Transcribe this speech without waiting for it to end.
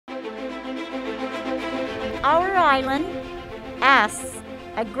our island asks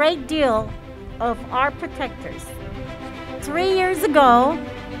a great deal of our protectors. 3 years ago,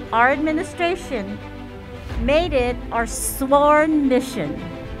 our administration made it our sworn mission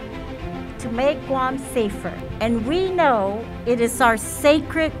to make Guam safer. And we know it is our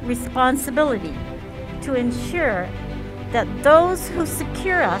sacred responsibility to ensure that those who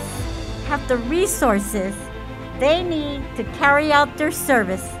secure us have the resources they need to carry out their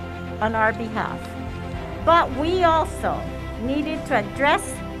service on our behalf. But we also needed to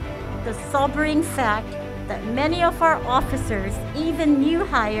address the sobering fact that many of our officers, even new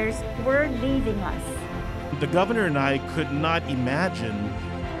hires, were leaving us. The governor and I could not imagine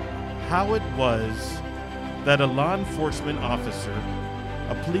how it was that a law enforcement officer,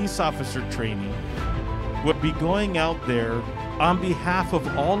 a police officer trainee, would be going out there on behalf of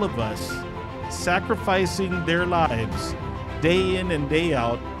all of us, sacrificing their lives day in and day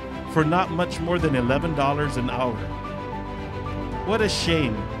out for not much more than $11 an hour. What a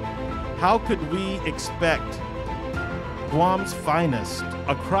shame. How could we expect Guam's finest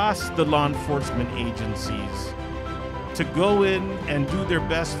across the law enforcement agencies to go in and do their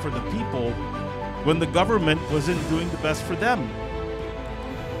best for the people when the government wasn't doing the best for them?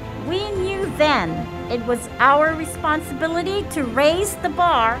 We knew then it was our responsibility to raise the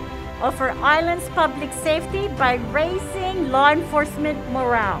bar of our island's public safety by raising law enforcement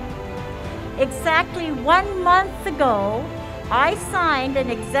morale. Exactly 1 month ago, I signed an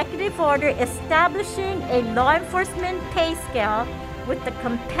executive order establishing a law enforcement pay scale with the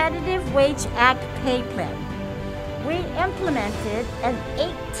Competitive Wage Act pay plan. We implemented an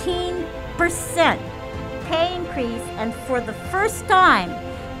 18% pay increase, and for the first time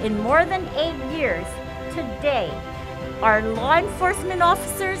in more than 8 years, today, our law enforcement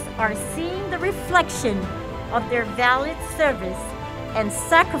officers are seeing the reflection of their valued service and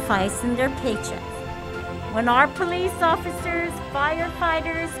sacrifice in their paychecks. When our police officers,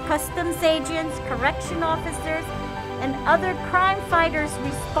 firefighters, customs agents, correction officers, and other crime fighters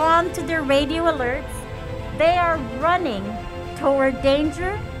respond to their radio alerts, they are running toward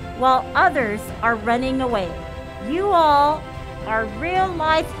danger while others are running away. You all are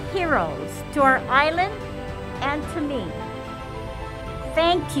real-life heroes to our island and to me.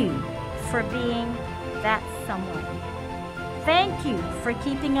 Thank you for being that someone. Thank you for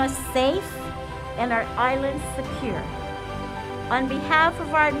keeping us safe and our island secure. On behalf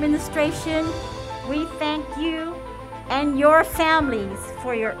of our administration, we thank you and your families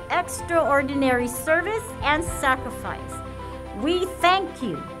for your extraordinary service and sacrifice. We thank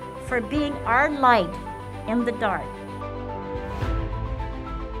you for being our light in the dark.